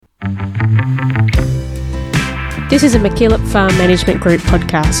This is a MacKillop Farm Management Group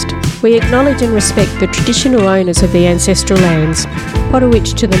podcast. We acknowledge and respect the traditional owners of the ancestral lands,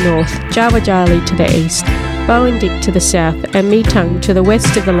 Potowitch to the north, Jawajali to the east, Bowendick to the south, and Meetung to the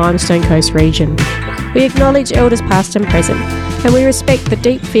west of the Limestone Coast region. We acknowledge elders past and present, and we respect the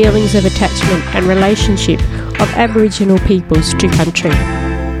deep feelings of attachment and relationship of Aboriginal peoples to country.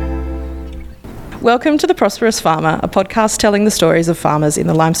 Welcome to The Prosperous Farmer, a podcast telling the stories of farmers in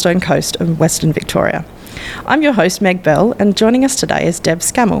the Limestone Coast of Western Victoria. I'm your host, Meg Bell, and joining us today is Deb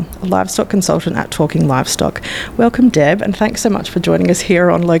Scammell, a livestock consultant at Talking Livestock. Welcome, Deb, and thanks so much for joining us here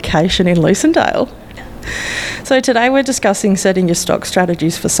on location in Lucindale. So today we're discussing setting your stock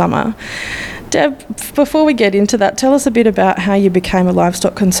strategies for summer. Deb, before we get into that, tell us a bit about how you became a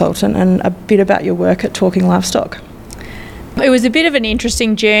livestock consultant and a bit about your work at Talking Livestock. It was a bit of an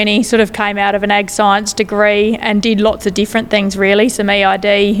interesting journey, sort of came out of an ag science degree and did lots of different things really, some EID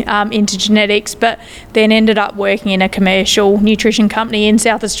into genetics, but then ended up working in a commercial nutrition company in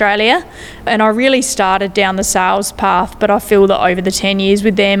South Australia. And I really started down the sales path, but I feel that over the 10 years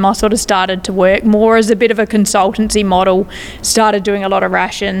with them, I sort of started to work more as a bit of a consultancy model, started doing a lot of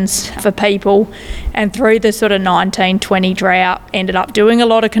rations for people, and through the sort of 1920 drought, ended up doing a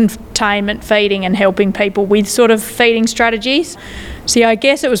lot of containment feeding and helping people with sort of feeding strategies. So I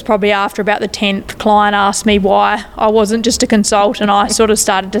guess it was probably after about the 10th client asked me why I wasn't just a consultant. I sort of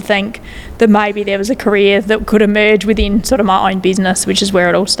started to think that maybe there was a career that could emerge within sort of my own business, which is where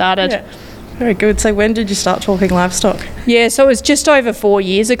it all started. Yeah. Very good. So when did you start Talking Livestock? Yeah, so it was just over 4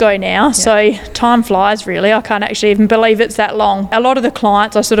 years ago now. Yeah. So time flies really. I can't actually even believe it's that long. A lot of the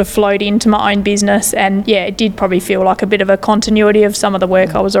clients I sort of flowed into my own business, and yeah, it did probably feel like a bit of a continuity of some of the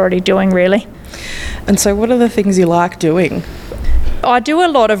work I was already doing really. And so what are the things you like doing? I do a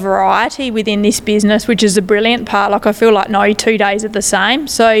lot of variety within this business, which is a brilliant part. Like I feel like no 2 days are the same.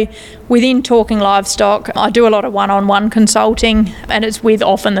 So within Talking Livestock, I do a lot of one-on-one consulting, and it's with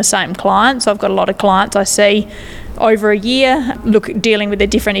often the same clients. I've got a lot of clients I see over a year, dealing with the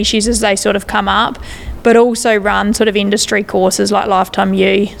different issues as they sort of come up, but also run sort of industry courses like Lifetime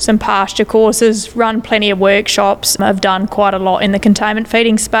U, some pasture courses, run plenty of workshops. I've done quite a lot in the containment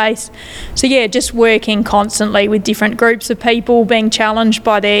feeding space. So yeah, just working constantly with different groups of people, being challenged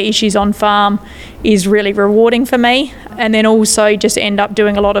by their issues on farm is really rewarding for me. And then also just end up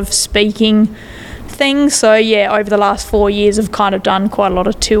doing a lot of speaking things. So yeah, over the last 4 years I've kind of done quite a lot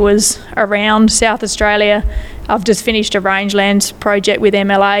of tours around South Australia. I've just finished a rangelands project with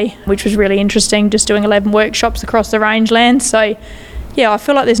MLA, which was really interesting, just doing 11 workshops across the rangelands. So yeah, I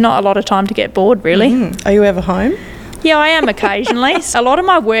feel like there's not a lot of time to get bored really. Are you ever home? Yeah, I am occasionally. A lot of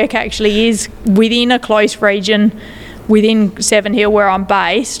my work actually is within a close region within Seven Hill where I'm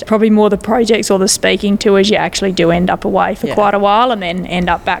based. Probably more the projects or the speaking tours, you actually do end up away for quite a while and then end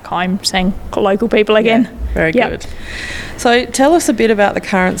up back home seeing local people again. Yeah, very good. So tell us a bit about the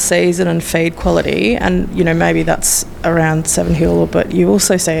current season and feed quality, and you know, maybe that's around Seven Hill, but you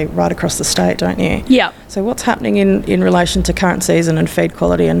also say right across the state, don't you? Yeah. So what's happening in relation to current season and feed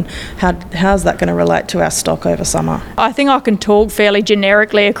quality, and how's that going to relate to our stock over summer? I think I can talk fairly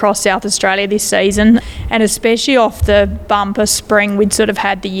generically across South Australia this season, and especially off the bumper spring we'd sort of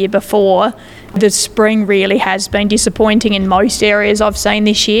had the year before. The spring really has been disappointing in most areas I've seen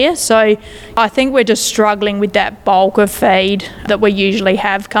this year. So I think we're just struggling with that bulk of feed that we usually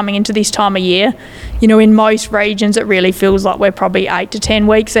have coming into this time of year. You know, in most regions it really feels like we're probably 8 to 10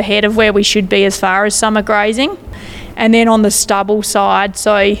 weeks ahead of where we should be as far as summer grazing. And then on the stubble side,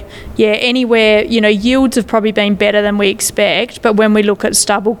 so yeah, anywhere, you know, yields have probably been better than we expect, but when we look at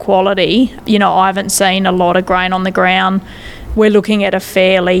stubble quality, you know, I haven't seen a lot of grain on the ground. We're looking at a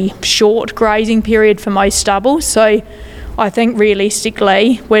fairly short grazing period for most stubbles. So I think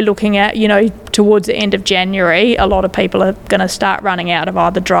realistically we're looking at, you know, towards the end of January, a lot of people are going to start running out of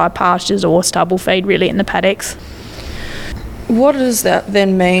either dry pastures or stubble feed really in the paddocks. What does that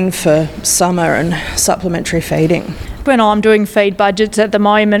then mean for summer and supplementary feeding? When I'm doing feed budgets at the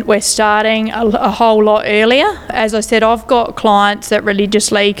moment, we're starting a whole lot earlier. As I said, I've got clients that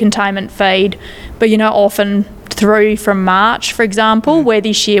religiously containment feed, but you know, often through from March, for example, where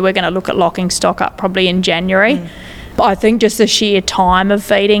this year we're going to look at locking stock up probably in January. I think just the sheer time of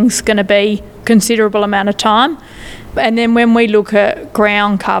feeding is going to be a considerable amount of time. And then when we look at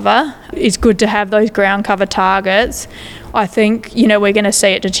ground cover, it's good to have those ground cover targets. I think, you know, we're going to see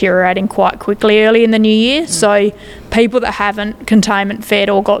it deteriorating quite quickly early in the new year. So people that haven't containment fed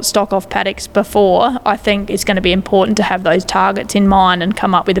or got stock off paddocks before, I think it's going to be important to have those targets in mind and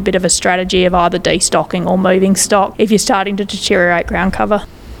come up with a bit of a strategy of either destocking or moving stock if you're starting to deteriorate ground cover.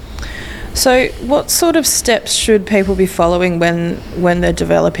 So what sort of steps should people be following when they're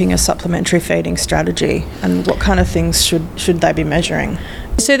developing a supplementary feeding strategy, and what kind of things should they be measuring?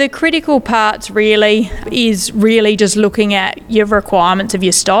 So the critical parts really is really just looking at your requirements of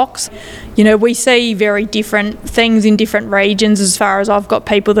your stocks. You know, we see very different things in different regions, as far as I've got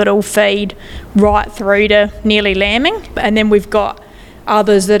people that'll feed right through to nearly lambing, and then we've got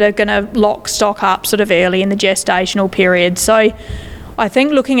others that are going to lock stock up sort of early in the gestational period. So I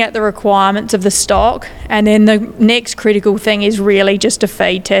think looking at the requirements of the stock, and then the next critical thing is really just to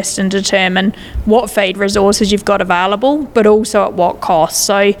feed test and determine what feed resources you've got available, but also at what cost.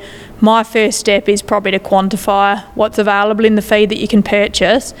 So my first step is probably to quantify what's available in the feed that you can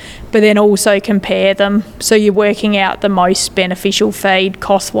purchase, but then also compare them so you're working out the most beneficial feed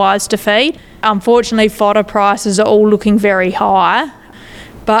cost-wise to feed. Unfortunately, fodder prices are all looking very high,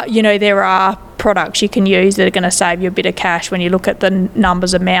 but you know, there are products you can use that are going to save you a bit of cash when you look at the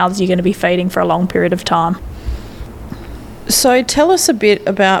numbers of mouths you're going to be feeding for a long period of time. So tell us a bit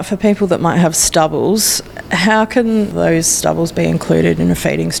about, for people that might have stubbles, how can those stubbles be included in a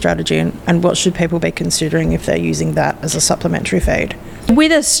feeding strategy, and what should people be considering if they're using that as a supplementary feed?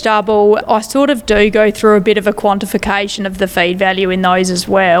 With a stubble, I sort of do go through a bit of a quantification of the feed value in those as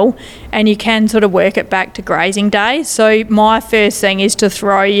well, and you can sort of work it back to grazing days. So my first thing is to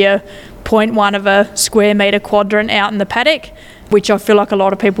throw your 0.1 of a square metre quadrant out in the paddock, which I feel like a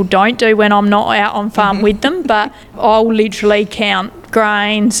lot of people don't do when I'm not out on farm with them, but I'll literally count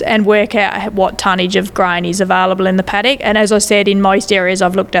grains and work out what tonnage of grain is available in the paddock. And as I said, in most areas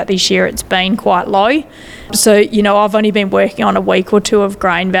I've looked at this year, it's been quite low. So, you know, I've only been working on a week or two of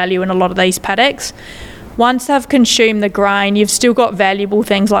grain value in a lot of these paddocks. Once they've consumed the grain, you've still got valuable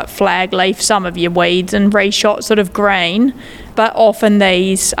things like flag leaf, some of your weeds and reshot sort of green, but often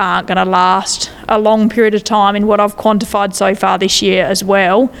these aren't going to last a long period of time in what I've quantified so far this year as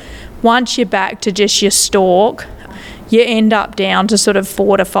well. Once you're back to just your stalk, you end up down to sort of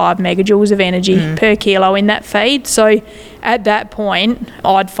 4 to 5 megajoules of energy per kilo in that feed. So at that point,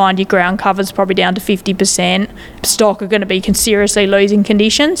 I'd find your ground cover's probably down to 50%. Stock are going to be seriously losing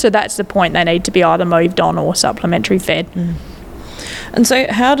condition, so that's the point they need to be either moved on or supplementary fed. And so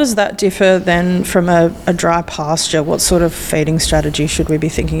how does that differ then from a dry pasture? What sort of feeding strategy should we be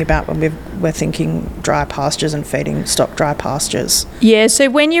thinking about when we're thinking dry pastures and feeding stock dry pastures? Yeah, so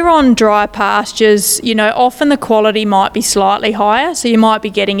when you're on dry pastures, you know, often the quality might be slightly higher. So you might be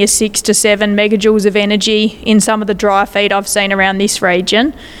getting your 6 to 7 megajoules of energy in some of the dry feed I've seen around this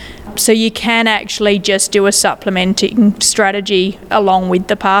region. So you can actually just do a supplementing strategy along with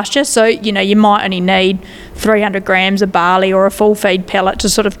the pasture. So, you know, you might only need 300 grams of barley or a full feed pellet to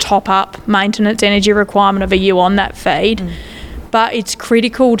sort of top up maintenance energy requirement of a ewe on that feed. But it's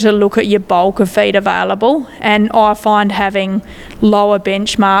critical to look at your bulk of feed available, and I find having lower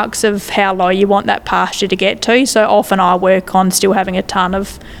benchmarks of how low you want that pasture to get to. So often I work on still having a tonne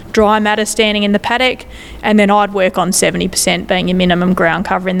of dry matter standing in the paddock, and then I'd work on 70% being your minimum ground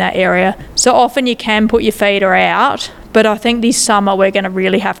cover in that area. So often you can put your feeder out, but I think this summer we're going to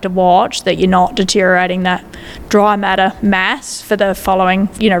really have to watch that you're not deteriorating that dry matter mass for the following,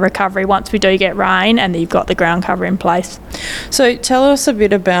 you know, recovery once we do get rain and that you've got the ground cover in place. So tell us a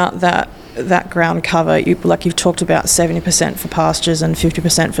bit about that ground cover. You've talked about 70% for pastures and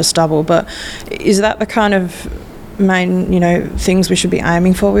 50% for stubble, but is that the kind of main, you know, things we should be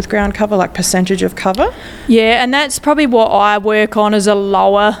aiming for with ground cover, like percentage of cover? Yeah, and that's probably what I work on as a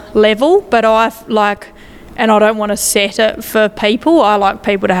lower level, but and I don't want to set it for people. I like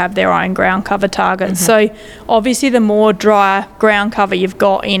people to have their own ground cover targets. So obviously the more dry ground cover you've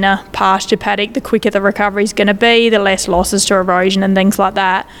got in a pasture paddock, the quicker the recovery is going to be, the less losses to erosion and things like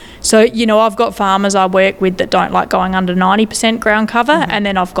that. So, you know, I've got farmers I work with that don't like going under 90% ground cover, and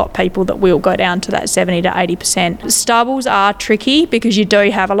then I've got people that will go down to that 70 to 80%. Stubbles are tricky because you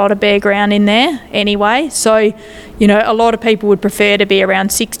do have a lot of bare ground in there anyway. So, you know, a lot of people would prefer to be around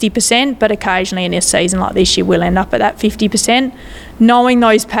 60%, but occasionally in a season like this you will end up at that 50%. Knowing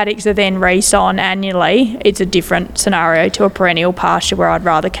those paddocks are then resown annually, it's a different scenario to a perennial pasture where I'd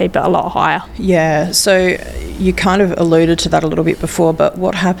rather keep it a lot higher. Yeah, so you kind of alluded to that a little bit before, but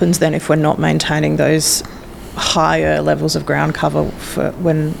what happens then if we're not maintaining those higher levels of ground cover for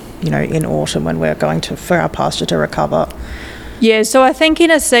when, you know, in autumn when we're going to, for our pasture to recover? Yeah, so I think in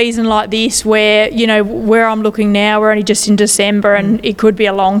a season like this where, you know, where I'm looking now, we're only just in December and it could be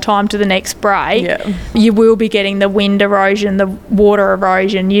a long time to the next break, you will be getting the wind erosion, the water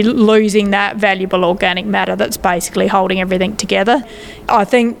erosion, you're losing that valuable organic matter that's basically holding everything together. I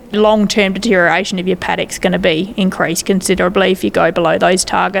think long-term deterioration of your paddock's going to be increased considerably if you go below those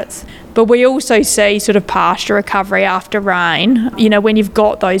targets. But we also see sort of pasture recovery after rain. When you've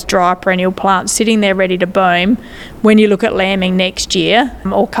got those dry perennial plants sitting there ready to boom, when you look at lambing next year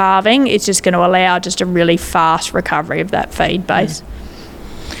or calving, it's just going to allow just a really fast recovery of that feed base.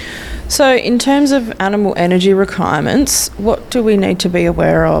 So in terms of animal energy requirements, what do we need to be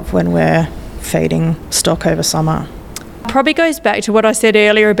aware of when we're feeding stock over summer? Probably goes back to what I said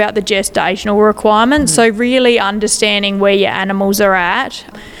earlier about the gestational requirements. So really understanding where your animals are at.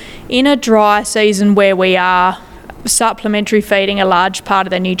 In a dry season where we are supplementary feeding a large part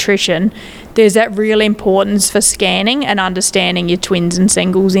of their nutrition, there's that real importance for scanning and understanding your twins and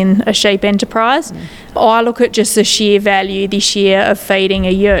singles in a sheep enterprise. I look at just the sheer value this year of feeding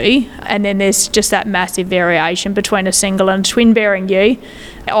a ewe, and then there's just that massive variation between a single and a twin-bearing ewe.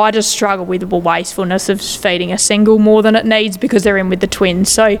 I just struggle with the wastefulness of feeding a single more than it needs because they're in with the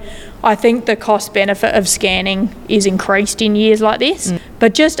twins. So I think the cost benefit of scanning is increased in years like this.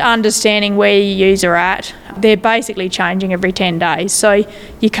 But just understanding where your ewes are at, they're basically changing every 10 days. So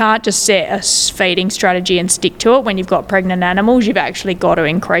you can't just set a feeding strategy and stick to it when you've got pregnant animals. You've actually got to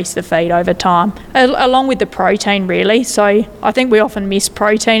increase the feed over time, along with the protein really. So I think we often miss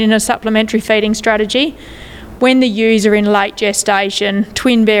protein in a supplementary feeding strategy. When the ewes are in late gestation,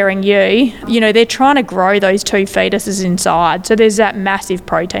 twin-bearing ewe, they're trying to grow those two fetuses inside. So there's that massive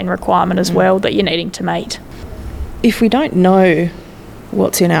protein requirement as well that you're needing to meet. If we don't know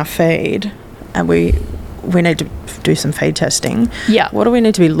what's in our feed and we need to do some feed testing, what do we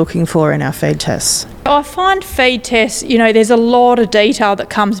need to be looking for in our feed tests? I find feed tests, there's a lot of detail that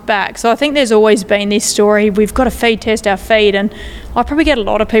comes back. So I think there's always been this story, we've got to feed test our feed, and I probably get a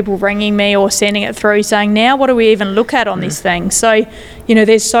lot of people ringing me or sending it through saying, now what do we even look at on this thing? So,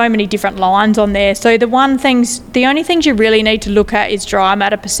 there's so many different lines on there. So the only things you really need to look at is dry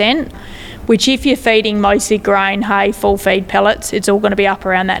matter percent, which if you're feeding mostly grain, hay, full feed pellets, it's all going to be up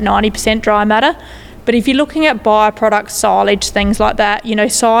around that 90% dry matter. But if you're looking at byproducts, silage, things like that,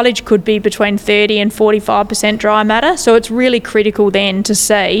 silage could be between 30 and 45% dry matter. So it's really critical then to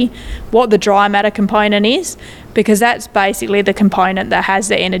see what the dry matter component is, because that's basically the component that has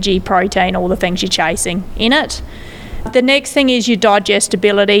the energy, protein, all the things you're chasing in it. The next thing is your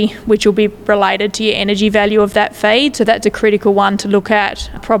digestibility, which will be related to your energy value of that feed. So that's a critical one to look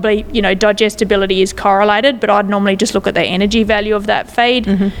at. Probably, digestibility is correlated, but I'd normally just look at the energy value of that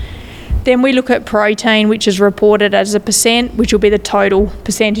feed. Then we look at protein, which is reported as a percent, which will be the total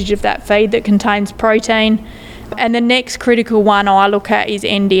percentage of that feed that contains protein. And the next critical one I look at is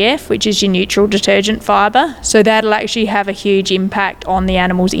NDF, which is your neutral detergent fibre. So that'll actually have a huge impact on the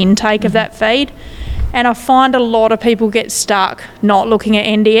animal's intake of that feed. And I find a lot of people get stuck not looking at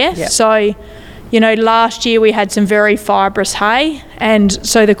NDF. So, last year we had some very fibrous hay, and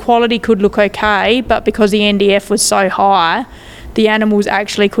so the quality could look okay, but because the NDF was so high, the animals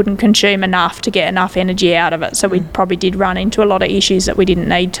actually couldn't consume enough to get enough energy out of it. So we probably did run into a lot of issues that we didn't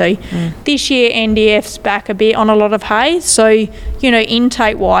need to. This year, NDF's back a bit on a lot of hay. So,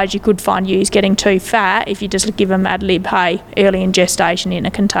 intake-wise, you could find ewes getting too fat if you just give them ad lib hay early in gestation in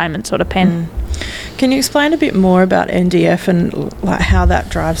a containment sort of pen. Can you explain a bit more about NDF and how that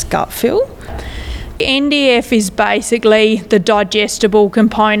drives gut fill? NDF is basically the digestible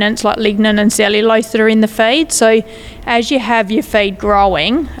components like lignin and cellulose that are in the feed. So as you have your feed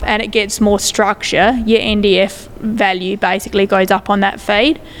growing and it gets more structure, your NDF value basically goes up on that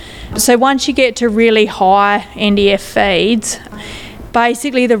feed. So once you get to really high NDF feeds,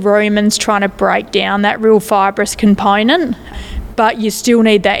 basically the rumen's trying to break down that real fibrous component, but you still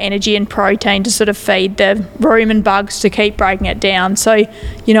need that energy and protein to sort of feed the rumen bugs to keep breaking it down. So,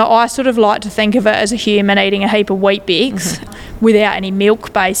 I sort of like to think of it as a human eating a heap of wheat bix without any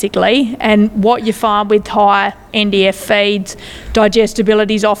milk, basically. And what you find with high NDF feeds,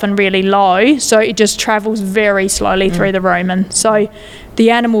 digestibility is often really low, so it just travels very slowly through the rumen. So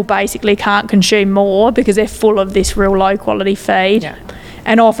the animal basically can't consume more because they're full of this real low quality feed.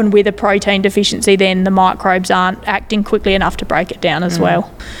 And often with a protein deficiency, then the microbes aren't acting quickly enough to break it down as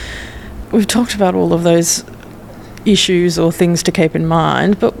well. We've talked about all of those issues or things to keep in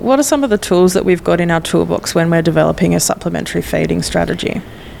mind, but what are some of the tools that we've got in our toolbox when we're developing a supplementary feeding strategy?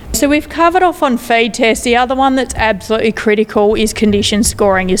 So we've covered off on feed tests. The other one that's absolutely critical is condition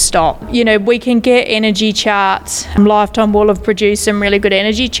scoring your stock. We can get energy charts. Lifetime will have produced some really good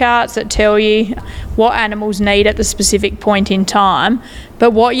energy charts that tell you what animals need at the specific point in time.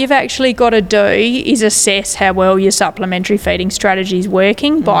 But what you've actually got to do is assess how well your supplementary feeding strategy is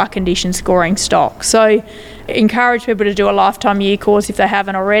working by condition scoring stock. So encourage people to do a lifetime year course if they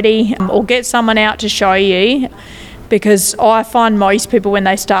haven't already, or get someone out to show you. because I find most people when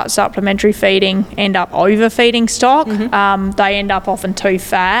they start supplementary feeding end up overfeeding stock. They end up often too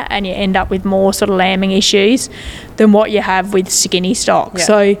fat, and you end up with more sort of lambing issues than what you have with skinny stock. Yeah.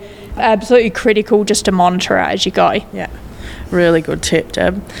 So absolutely critical just to monitor it as you go. Yeah, really good tip,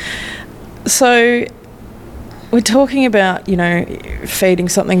 Deb. So we're talking about, feeding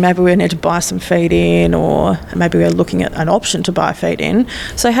something. Maybe we need to buy some feed in, or maybe we're looking at an option to buy feed in.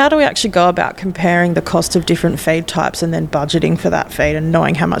 So how do we actually go about comparing the cost of different feed types and then budgeting for that feed and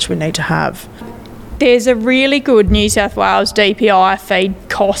knowing how much we need to have? There's a really good New South Wales DPI feed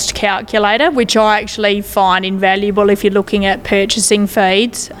cost calculator, which I actually find invaluable if you're looking at purchasing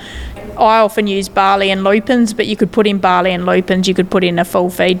feeds. I often use barley and lupins, but you could put in barley and lupins, you could put in a full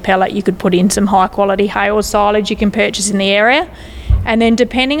feed pellet, you could put in some high quality hay or silage you can purchase in the area. And then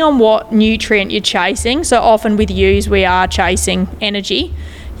depending on what nutrient you're chasing, so often with ewes we are chasing energy,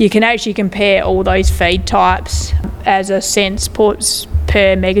 you can actually compare all those feed types as a cents per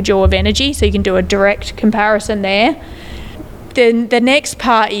megajoule of energy, so you can do a direct comparison there. Then the next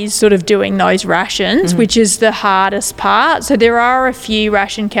part is sort of doing those rations, which is the hardest part. So there are a few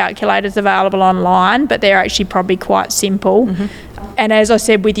ration calculators available online, but they're actually probably quite simple. And as I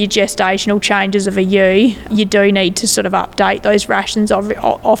said, with your gestational changes of a ewe, you do need to sort of update those rations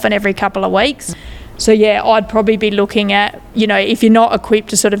often every couple of weeks. So yeah, I'd probably be looking at, if you're not equipped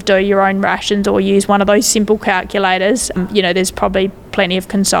to sort of do your own rations or use one of those simple calculators, there's probably plenty of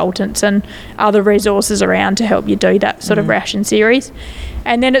consultants and other resources around to help you do that sort of ration series.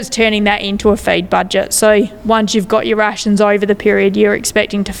 And then it's turning that into a feed budget. So once you've got your rations over the period you're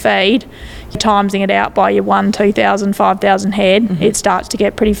expecting to feed, timesing it out by your 1, 2,000, 5,000 head, it starts to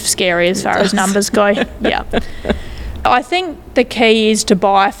get pretty scary as far as numbers go. Yeah. I think the key is to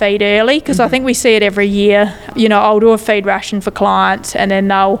buy feed early, because I think we see it every year. I'll do a feed ration for clients and then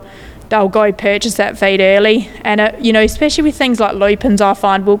they'll go purchase that feed early. And, especially with things like lupins, I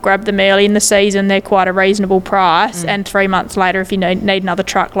find we'll grab them early in the season. They're quite a reasonable price. And 3 months later, if you need another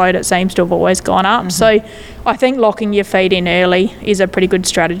truckload, it seems to have always gone up. So I think locking your feed in early is a pretty good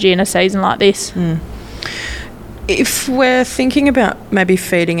strategy in a season like this. If we're thinking about maybe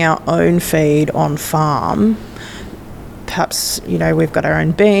feeding our own feed on farm, perhaps, we've got our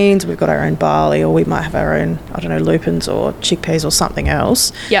own beans, we've got our own barley, or we might have our own, lupins or chickpeas or something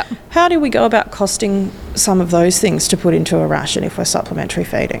else. Yeah. How do we go about costing some of those things to put into a ration if we're supplementary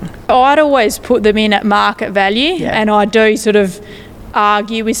feeding? I'd always put them in at market value, and I do sort of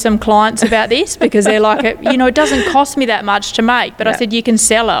argue with some clients about this because they're like, it doesn't cost me that much to make, but I said you can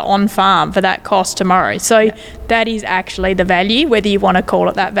sell it on farm for that cost tomorrow. So that is actually the value, whether you want to call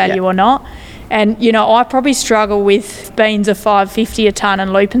it that value or not. And, I probably struggle with beans of $5.50 a tonne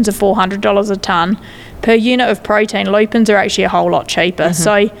and lupins of $400 a tonne. Per unit of protein, lupins are actually a whole lot cheaper.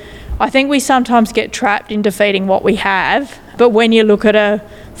 So I think we sometimes get trapped into feeding what we have, but when you look at a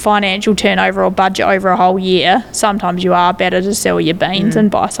financial turnover or budget over a whole year, sometimes you are better to sell your beans and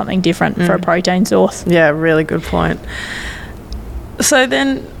buy something different for a protein source. Yeah, really good point. So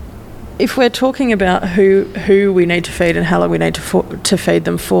then, if we're talking about who we need to feed and how long we need to feed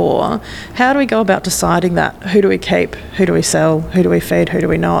them for, how do we go about deciding that? Who do we keep? Who do we sell? Who do we feed? Who do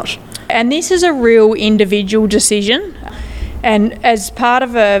we not? And this is a real individual decision. And as part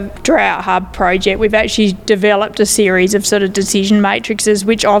of a Drought Hub project, we've actually developed a series of sort of decision matrices,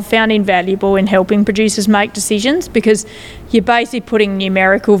 which I've found invaluable in helping producers make decisions, because you're basically putting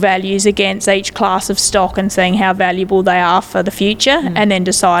numerical values against each class of stock and seeing how valuable they are for the future, and then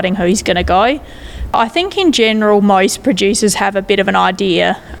deciding who's going to go. I think in general, most producers have a bit of an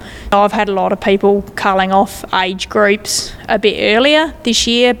idea. I've had a lot of people culling off age groups a bit earlier this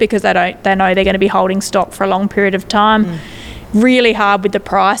year because they know they're going to be holding stock for a long period of time. Really hard with the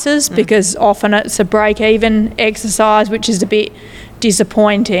prices because often it's a break-even exercise, which is a bit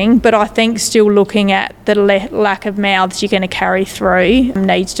disappointing, but I think still looking at the lack of mouths you're going to carry through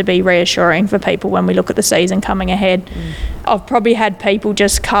needs to be reassuring for people when we look at the season coming ahead. I've probably had people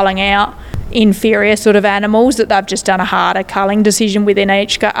just culling out inferior sort of animals that they've just done a harder culling decision within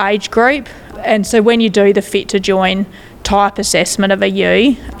each age group. And so when you do the fit to join type assessment of a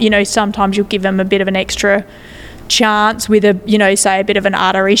ewe, sometimes you'll give them a bit of an extra chance with say a bit of an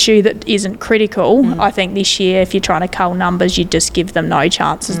udder issue that isn't critical. I think this year, if you're trying to cull numbers, you just give them no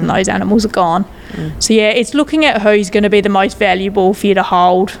chances and those animals are gone. So yeah, it's looking at who's going to be the most valuable for you to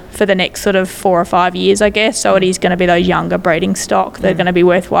hold for the next sort of 4 or 5 years, I guess. So it is going to be those younger breeding stock that are going to be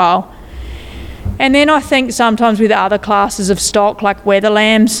worthwhile. And then I think sometimes with other classes of stock like weather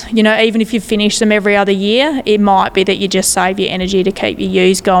lambs, even if you finish them every other year, it might be that you just save your energy to keep your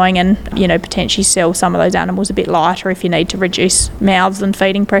ewes going and, potentially sell some of those animals a bit lighter if you need to reduce mouths and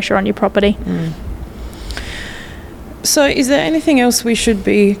feeding pressure on your property. So is there anything else we should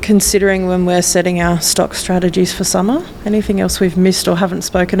be considering when we're setting our stock strategies for summer? Anything else we've missed or haven't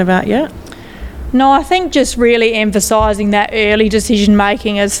spoken about yet? No, I think just really emphasising that early decision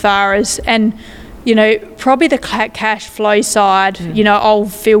making as far as, and probably the cash flow side, I'll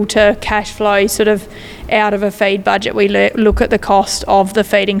filter cash flow sort of out of a feed budget. We look at the cost of the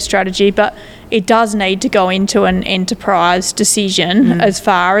feeding strategy, but it does need to go into an enterprise decision as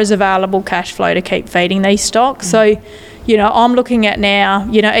far as available cash flow to keep feeding these stocks. So, I'm looking at now,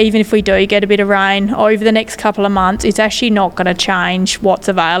 even if we do get a bit of rain over the next couple of months, it's actually not going to change what's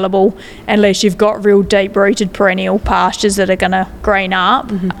available unless you've got real deep-rooted perennial pastures that are going to green up.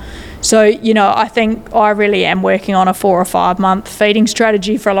 So, I think I really am working on a 4 or 5 month feeding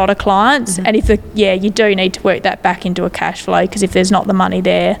strategy for a lot of clients. And you do need to work that back into a cash flow, because if there's not the money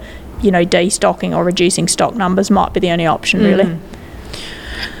there, destocking or reducing stock numbers might be the only option, really.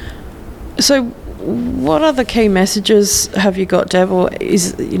 So what other key messages have you got, Deb, or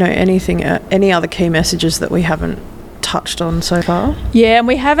is any other key messages that we haven't touched on so far? Yeah, and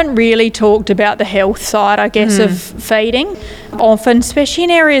we haven't really talked about the health side, I guess, of feeding. Often, especially in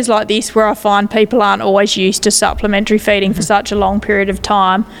areas like this where I find people aren't always used to supplementary feeding for such a long period of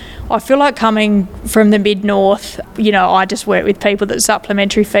time, I feel like coming from the mid-north, I just work with people that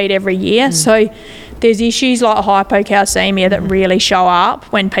supplementary feed every year. So there's issues like hypocalcemia that really show up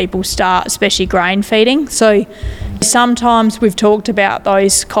when people start, especially grain feeding. So sometimes we've talked about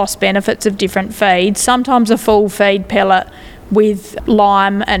those cost benefits of different feeds. Sometimes a full feed pellet with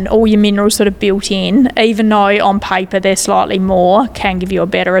lime and all your minerals sort of built in, even though on paper they're slightly more, can give you a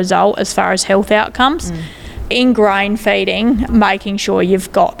better result as far as health outcomes. In grain feeding, making sure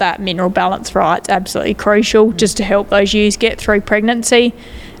you've got that mineral balance right is absolutely crucial, just to help those ewes get through pregnancy.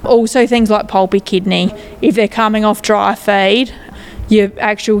 Also things like pulpy kidney, if they're coming off dry feed, your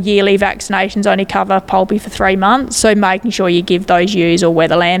actual yearly vaccinations only cover pulpy for 3 months, so making sure you give those ewes or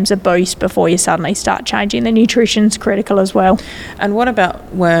wether lambs a boost before you suddenly start changing the nutrition is critical as well. And what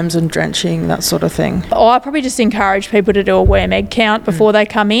about worms and drenching, that sort of thing? I probably just encourage people to do a worm egg count before they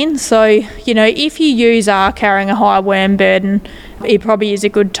come in. So, if your ewes are carrying a high worm burden, it probably is a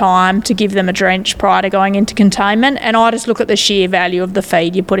good time to give them a drench prior to going into containment. And I just look at the sheer value of the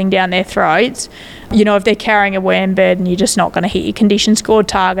feed you're putting down their throats. If they're carrying a worm burden, you're just not going to hit your condition score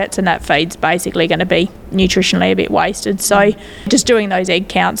targets, and that feed's basically going to be nutritionally a bit wasted. So just doing those egg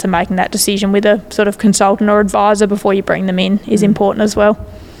counts and making that decision with a sort of consultant or advisor before you bring them in is important as well.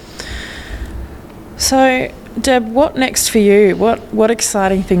 So, Deb, what next for you? What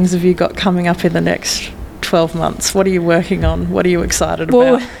exciting things have you got coming up in the next 12 months? What are you working on? What are you excited about?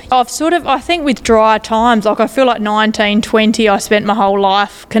 Well, I think with dry times, I feel like 1920, I spent my whole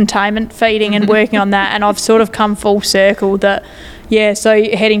life containment feeding and working on that, and I've sort of come full circle that, so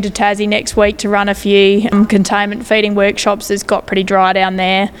heading to Tassie next week to run a few containment feeding workshops. It's got pretty dry down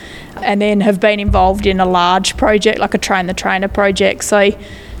there, and then have been involved in a large project, like a Train the Trainer project. So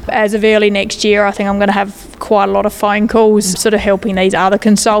as of early next year, I think I'm going to have quite a lot of phone calls sort of helping these other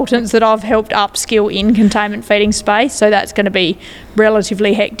consultants that I've helped upskill in containment feeding space. So that's going to be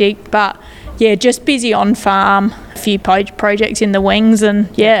relatively hectic. But, just busy on farm, a few projects in the wings, and,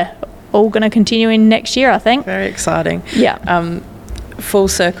 all going to continue in next year, I think. Very exciting. Yeah. Full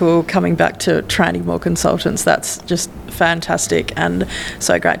circle, coming back to training more consultants, that's just fantastic, and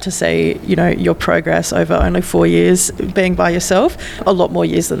so great to see your progress over only 4 years being by yourself. A lot more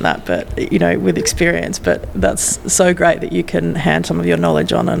years than that, but with experience, but that's so great that you can hand some of your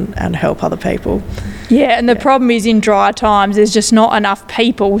knowledge on and help other people. And the problem is, in dry times there's just not enough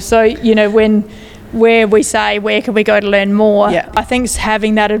people, so where we say, where can we go to learn more? I think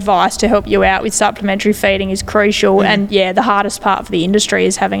having that advice to help you out with supplementary feeding is crucial. And the hardest part for the industry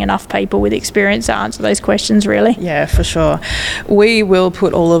is having enough people with experience to answer those questions, really. Yeah, for sure. We will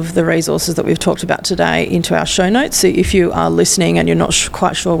put all of the resources that we've talked about today into our show notes. So if you are listening and you're not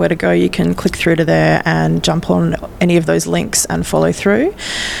quite sure where to go, you can click through to there and jump on any of those links and follow through.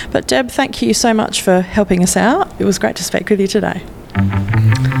 But Deb, thank you so much for helping us out. It was great to speak with you today.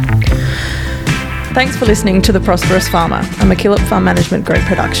 Thanks for listening to The Prosperous Farmer, a MacKillop Farm Management Group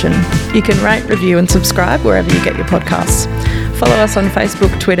production. You can rate, review and subscribe wherever you get your podcasts. Follow us on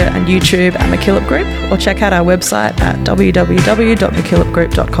Facebook, Twitter and YouTube at MacKillop Group, or check out our website at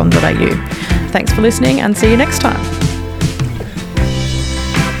www.mackillopgroup.com.au. Thanks for listening, and see you next time.